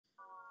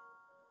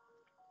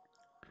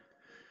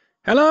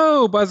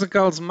Hello,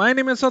 bicycles. My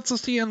name is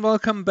S38E1 and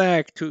welcome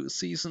back to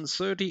season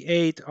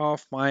 38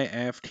 of my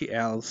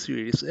FTL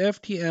series.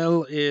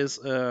 FTL is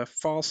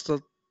faster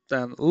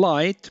than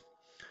light.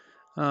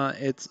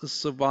 It's a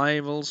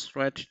survival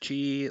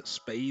strategy,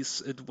 space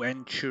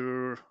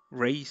adventure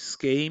race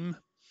game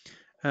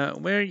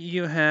where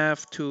you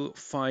have to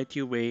fight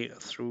your way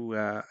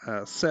through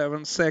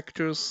 7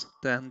 sectors.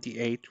 Then the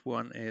eighth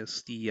one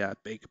is the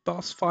big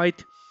boss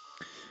fight.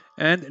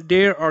 And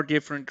there are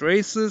different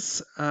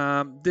races.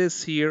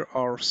 This here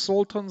are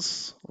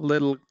Zoltans,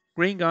 little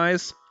green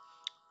guys.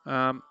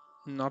 Um,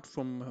 Not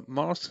from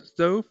Mars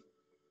though.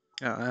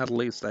 At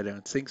least I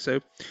don't think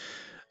so.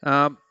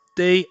 Um,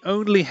 they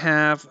only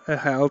have a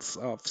health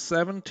of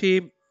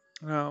 70,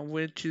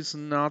 which is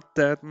not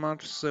that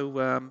much.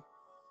 So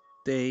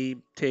they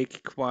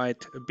take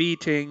quite a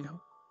beating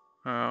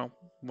uh,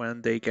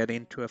 when they get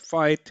into a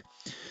fight.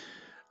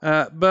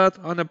 But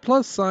on the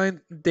plus side,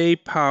 they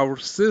power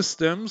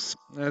systems,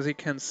 as you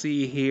can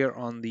see here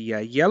on the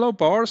yellow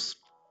bars.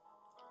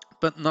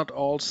 But not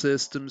all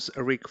systems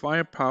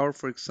require power.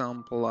 For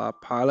example,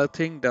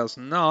 piloting does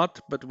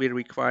not, but we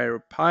require a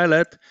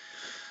pilot.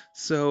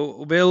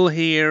 So Will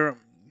here,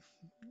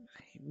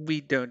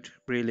 we don't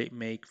really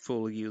make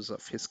full use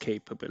of his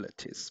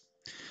capabilities.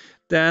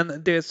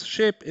 Then this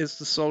ship is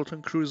the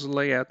Zoltan Cruiser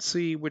at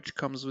Sea, which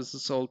comes with the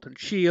Zoltan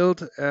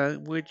Shield,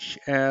 which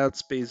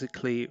adds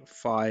basically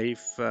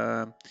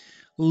 5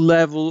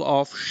 level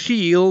of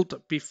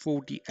shield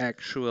before the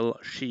actual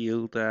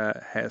shield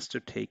has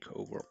to take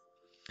over.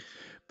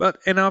 But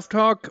enough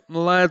talk,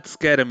 let's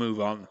get a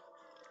move on.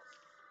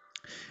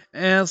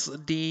 As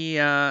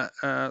the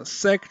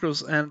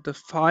sectors and the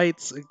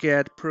fights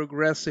get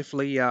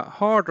progressively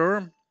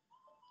harder,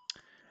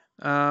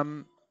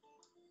 um,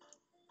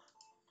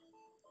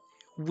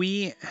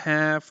 we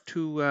have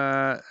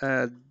to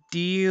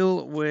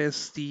deal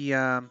with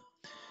the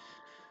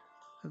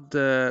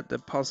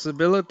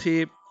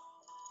possibility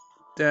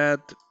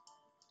that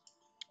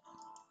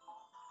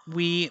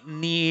we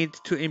need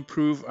to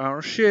improve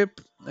our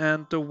ship,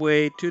 and the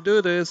way to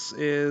do this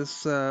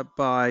is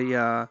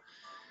by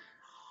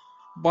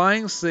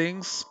buying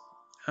things,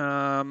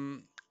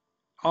 um,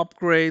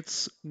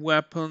 upgrades,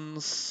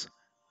 weapons,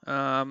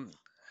 um,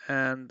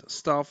 and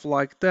stuff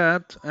like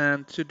that.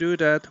 And to do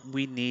that,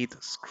 we need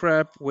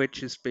scrap,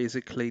 which is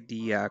basically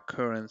the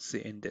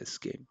currency in this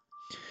game.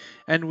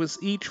 And with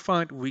each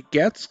fight, we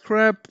get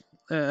scrap.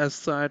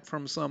 Aside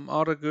from some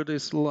other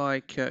goodies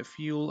like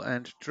fuel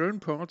and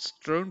drone parts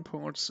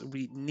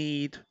we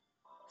need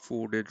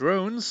for the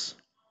drones.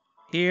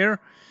 Here,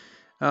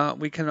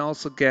 we can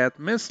also get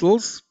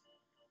missiles,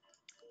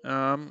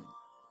 um,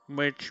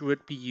 which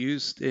would be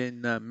used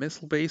in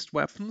missile-based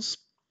weapons.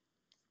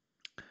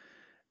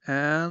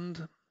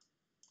 And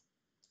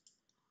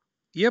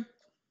yep,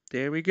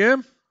 there we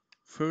go.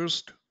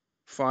 First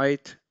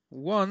fight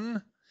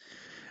won.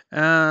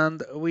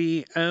 And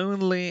we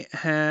only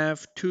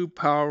have 2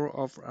 power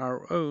of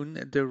our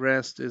own. The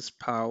rest is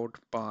powered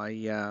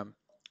by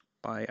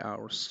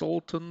our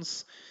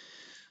Sultans.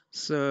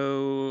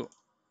 So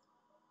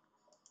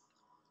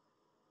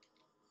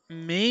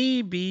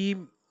maybe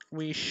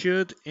we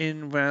should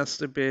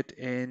invest a bit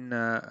in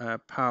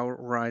power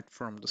right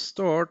from the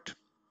start,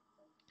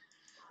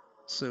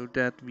 so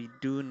that we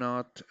do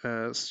not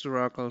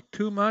struggle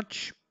too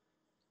much.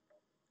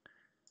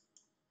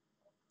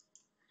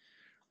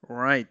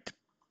 Right.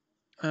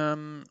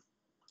 Um,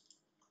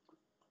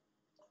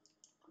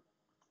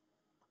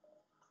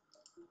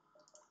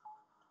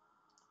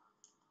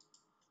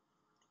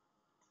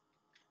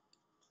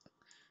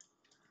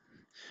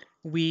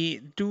 we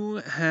do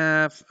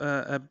have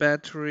a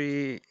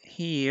battery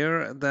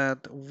here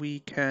that we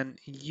can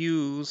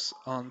use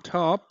on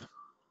top.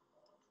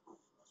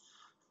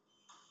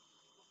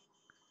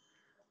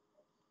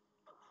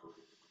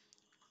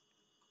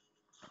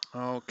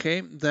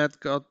 Okay, that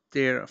got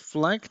their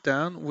flag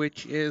down,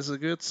 which is a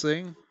good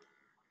thing.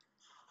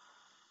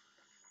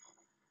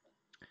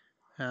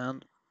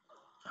 And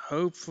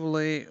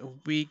hopefully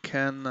we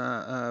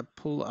can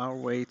pull our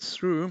way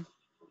through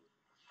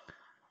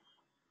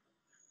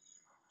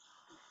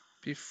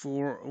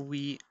before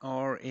we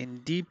are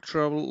in deep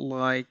trouble,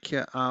 like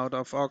out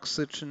of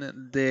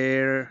oxygen,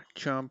 they're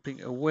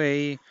jumping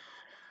away,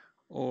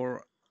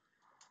 or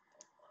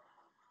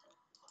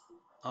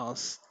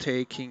us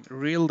taking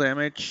real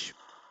damage.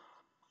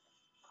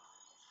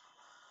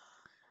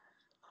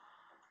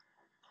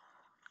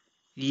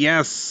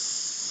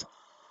 Yes,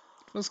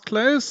 it was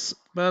close,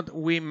 but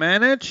we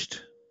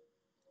managed.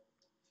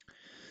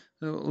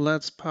 So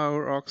let's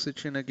power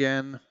oxygen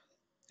again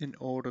in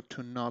order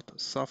to not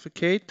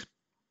suffocate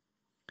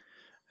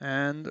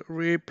and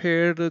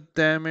repair the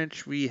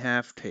damage we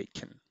have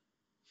taken.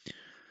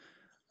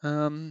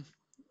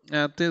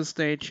 At this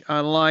stage,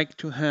 I like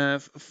to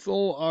have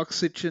full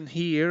oxygen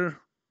here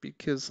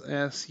because,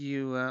 as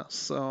you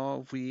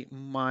saw, we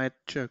might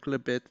juggle a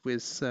bit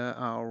with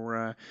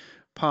our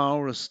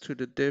powers to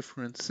the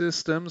different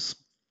systems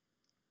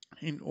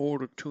in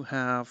order to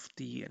have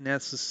the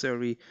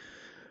necessary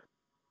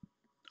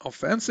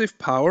offensive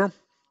power.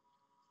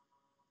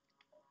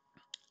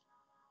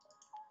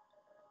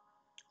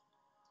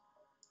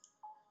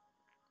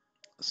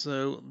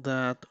 so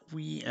that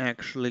we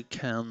actually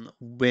can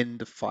win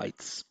the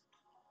fights.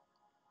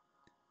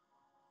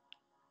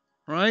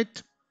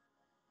 Right?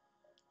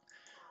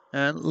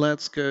 And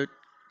let's go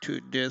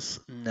to this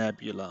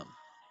nebula.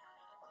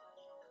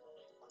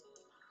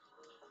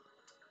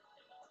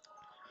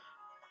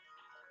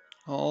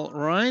 All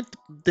right,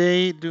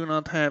 they do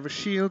not have a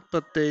shield,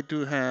 but they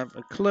do have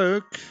a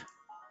cloak.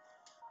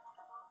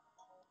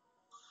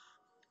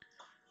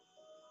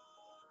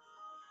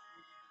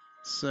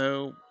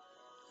 So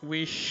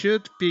we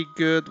should be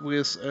good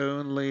with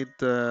only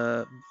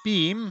the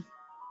beam.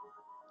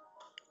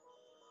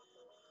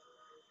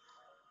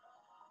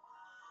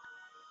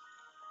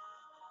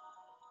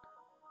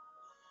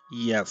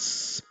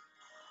 Yes.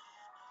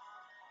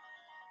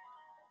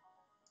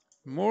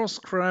 More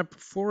scrap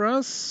for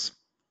us.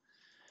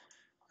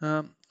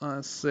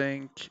 I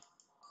think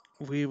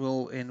we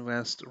will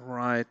invest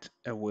right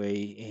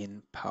away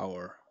in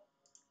power.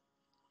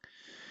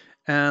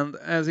 And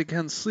as you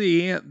can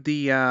see,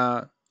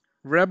 the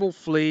rebel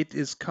fleet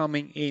is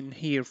coming in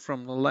here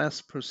from the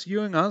left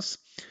pursuing us.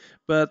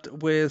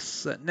 But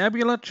with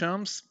nebula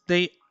jumps,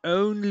 they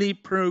only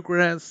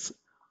progress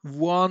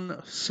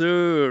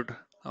 1/3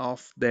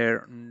 of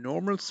their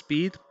normal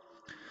speed.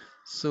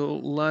 So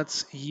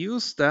let's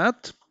use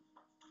that.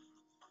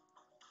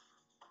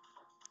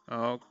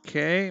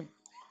 Okay,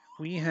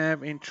 we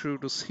have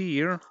intruders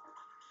here.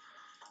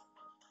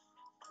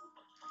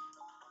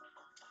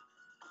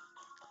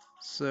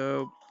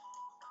 So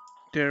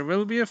there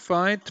will be a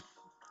fight,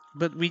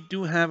 but we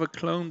do have a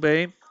clone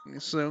bay.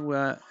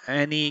 So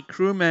any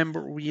crew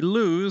member we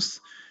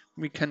lose,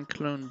 we can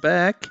clone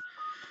back.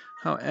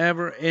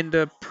 However, in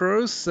the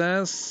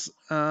process,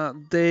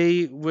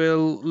 they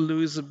will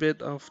lose a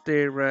bit of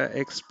their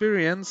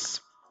experience.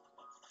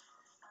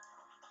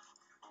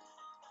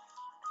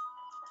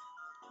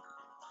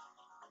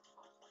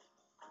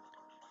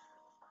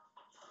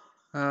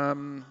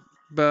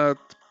 But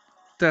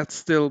that's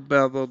still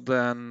better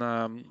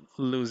than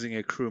losing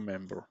a crew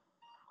member.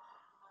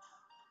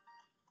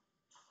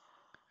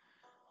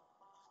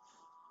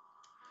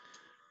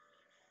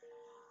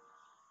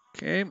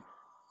 Okay,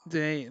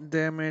 they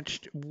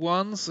damaged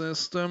one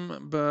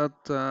system,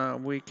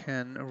 but we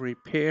can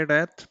repair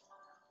that.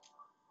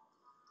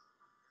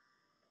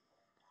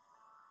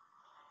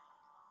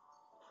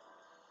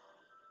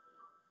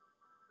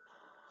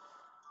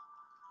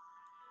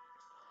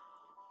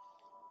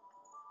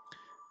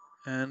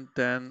 And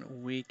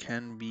then we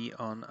can be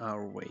on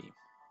our way.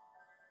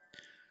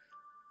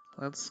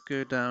 Let's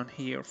go down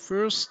here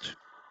first.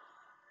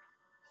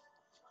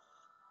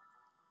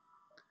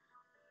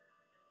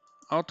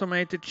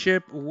 Automated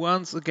ship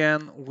once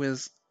again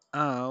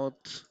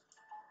without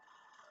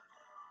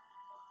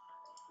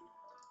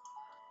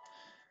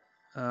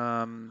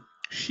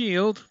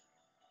shield,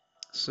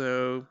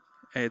 so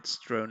it's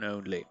drone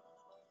only.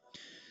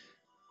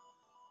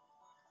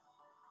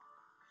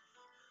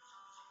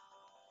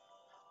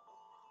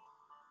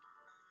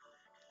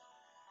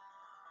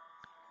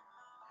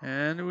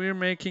 And we're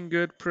making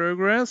good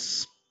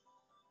progress.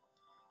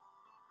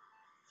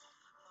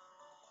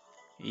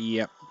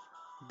 Yep,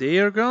 they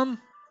are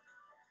gone.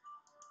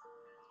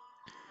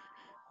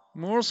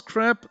 More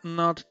scrap,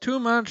 not too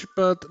much,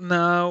 but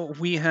now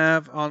we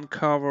have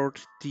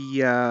uncovered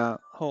the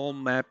whole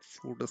map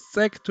for the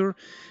sector.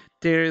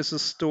 There is a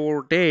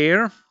store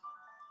there,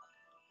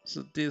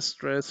 so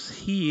distress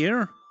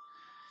here.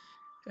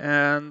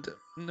 And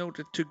in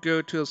order to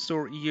go to a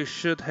store, you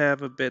should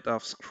have a bit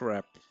of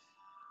scrap.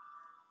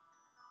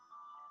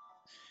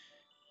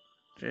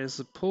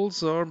 There's a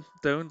pulsar,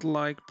 don't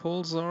like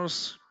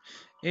pulsars.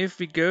 If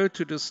we go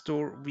to the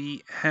store,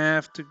 we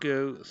have to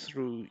go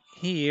through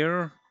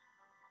here.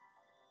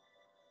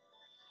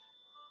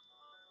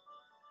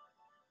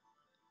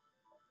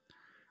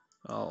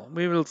 Oh,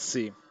 we will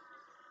see.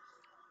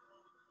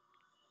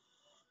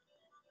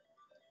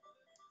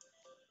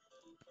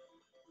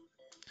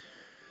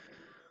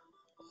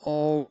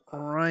 All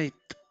right.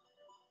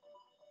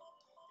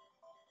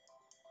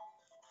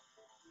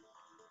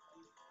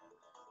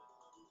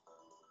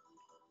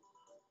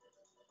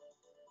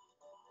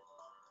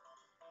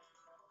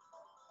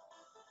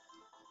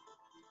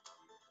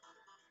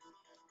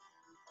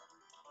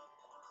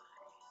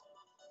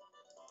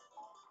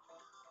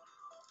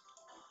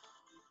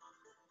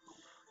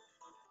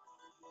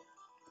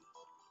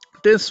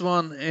 This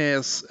one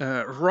is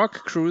a rock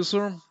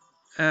cruiser,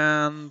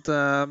 and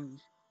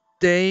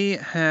they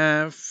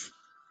have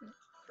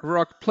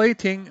rock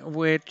plating,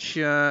 which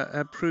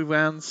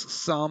prevents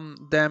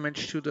some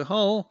damage to the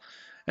hull,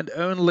 and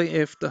only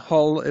if the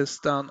hull is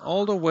done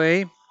all the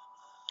way,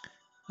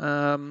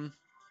 the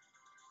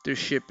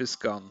ship is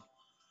gone.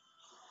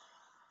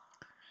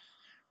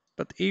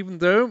 But even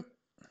though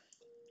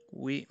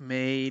we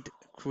made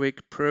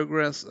quick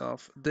progress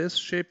of this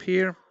ship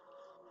here,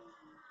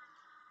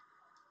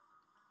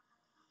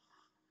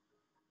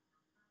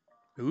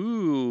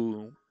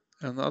 ooh,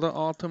 another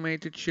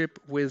automated ship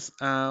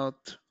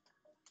without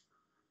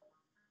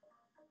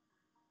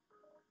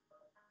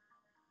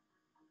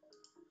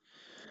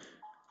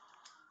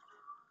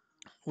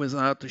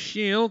without the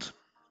shield.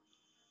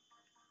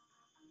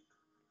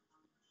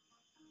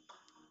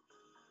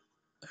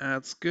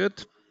 That's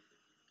good.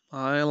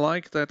 I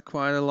like that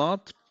quite a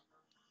lot.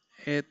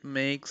 It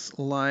makes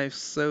life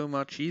so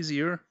much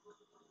easier.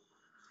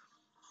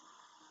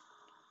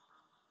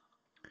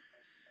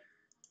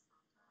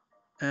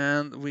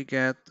 And we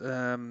get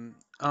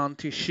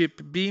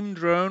anti-ship beam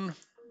drone,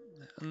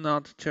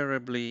 not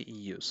terribly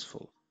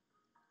useful.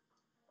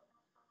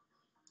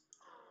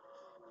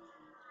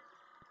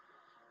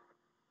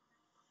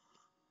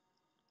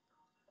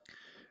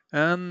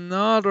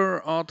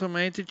 Another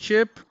automated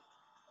ship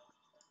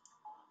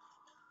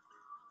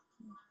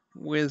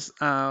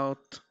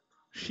without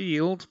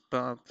shield,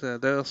 but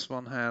this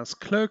one has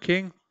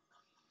cloaking,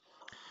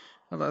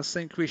 and I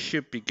think we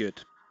should be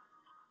good.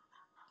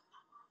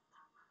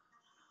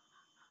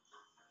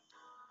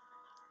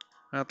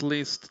 At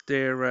least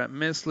their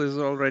missile is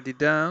already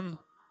down.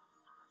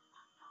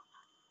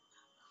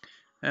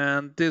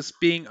 And this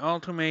being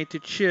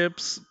automated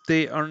ships,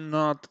 they are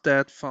not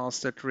that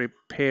fast at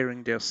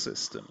repairing their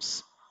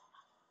systems.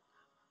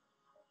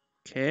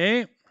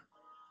 Okay.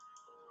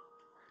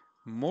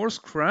 More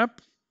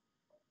scrap.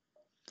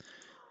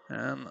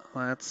 And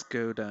let's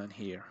go down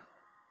here,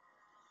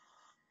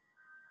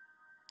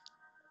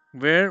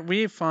 where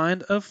we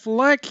find a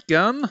flak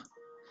gun,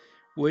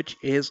 which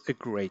is a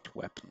great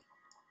weapon.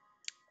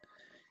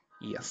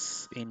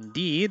 Yes,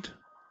 indeed.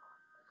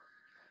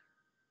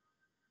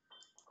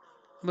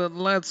 But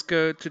let's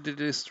go to the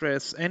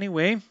distress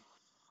anyway.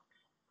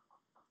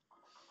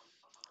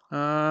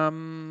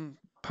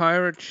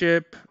 Pirate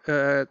ship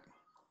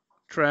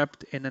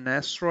trapped in an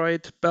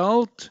asteroid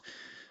belt.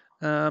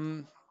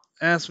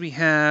 As we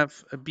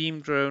have a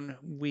beam drone,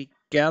 we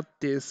get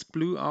this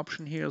blue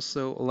option here,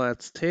 so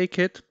let's take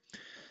it.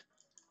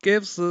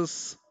 Gives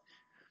us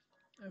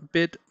a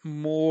bit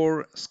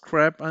more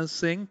scrap, I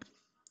think.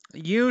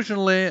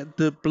 Usually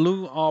the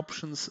blue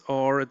options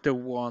are the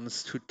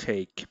ones to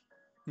take.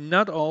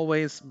 Not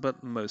always,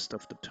 but most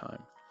of the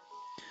time.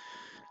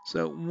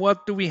 So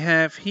what do we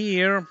have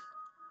here?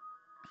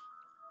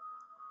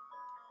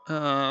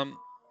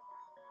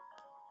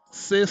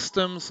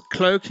 Systems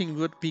cloaking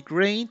would be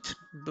great,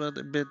 but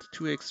a bit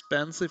too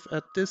expensive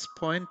at this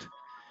point.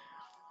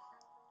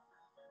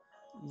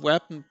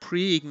 Weapon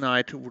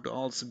pre-igniter would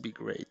also be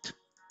great.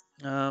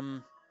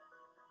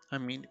 I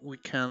mean, we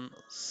can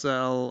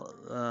sell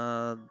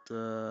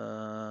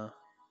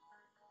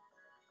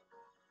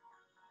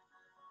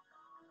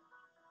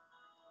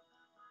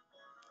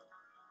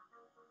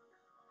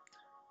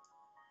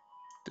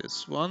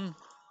this one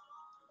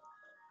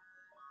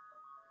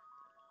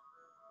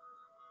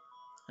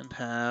and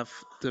have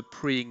the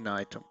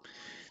pre-igniter.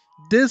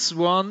 This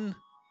one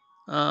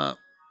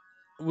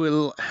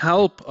will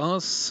help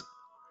us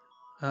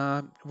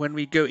when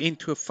we go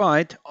into a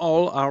fight.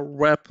 All our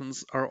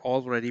weapons are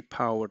already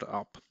powered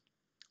up.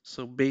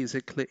 So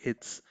basically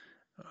it's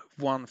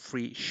one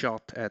free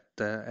shot at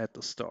the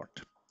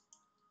start.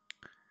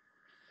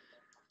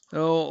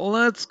 So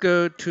let's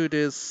go to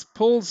this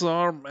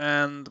pulsar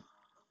and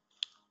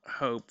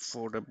hope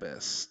for the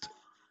best.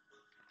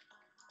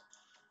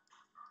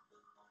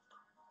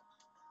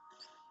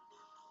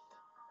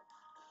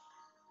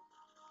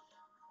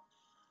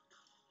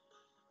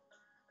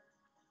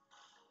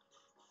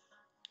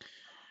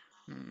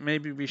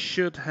 Maybe we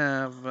should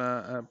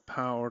have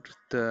powered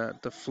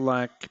the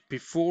flag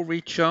before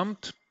we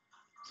jumped,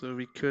 so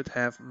we could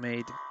have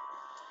made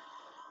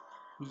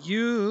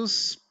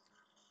use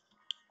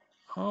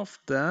of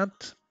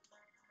that.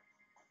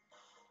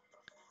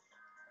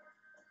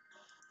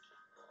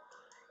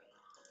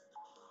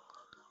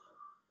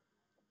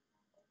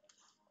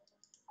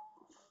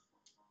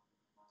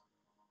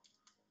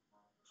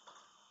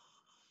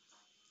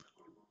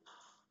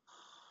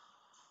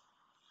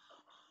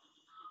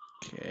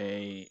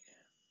 Okay.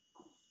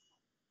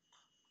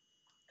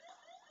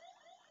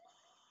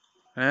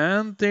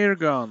 And they're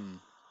gone.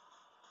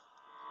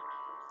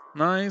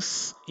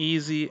 Nice,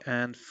 easy,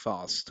 and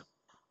fast.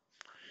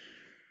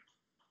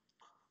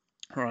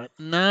 Alright,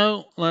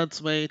 now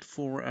let's wait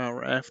for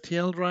our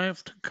FTL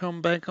drive to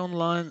come back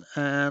online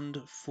and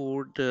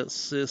for the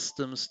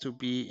systems to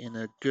be in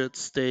a good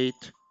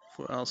state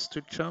for us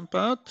to jump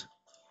out.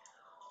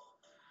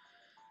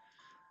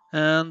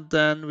 And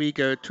then we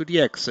go to the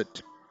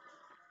exit.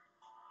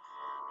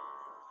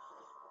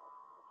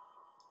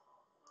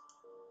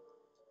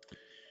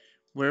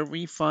 Where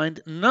we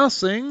find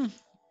nothing,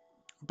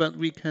 but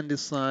we can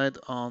decide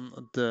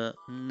on the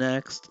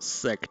next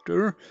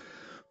sector.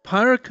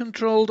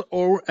 Pirate-controlled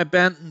or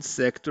abandoned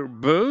sector,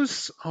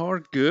 both are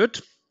good,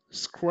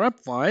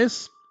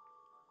 scrap-wise,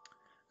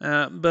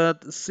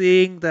 but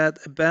seeing that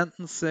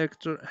abandoned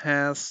sector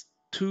has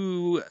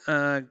two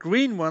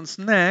green ones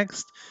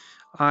next,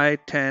 I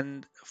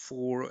tend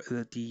for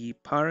the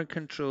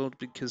pirate-controlled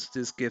because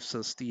this gives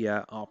us the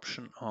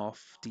option of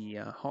the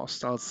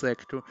hostile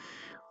sector,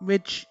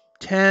 which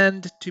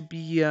tend to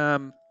be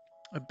a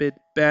bit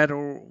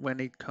better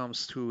when it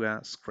comes to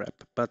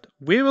scrap. But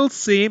we will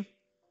see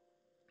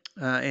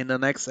in the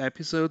next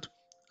episode.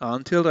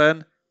 Until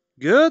then,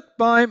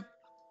 Goodbye.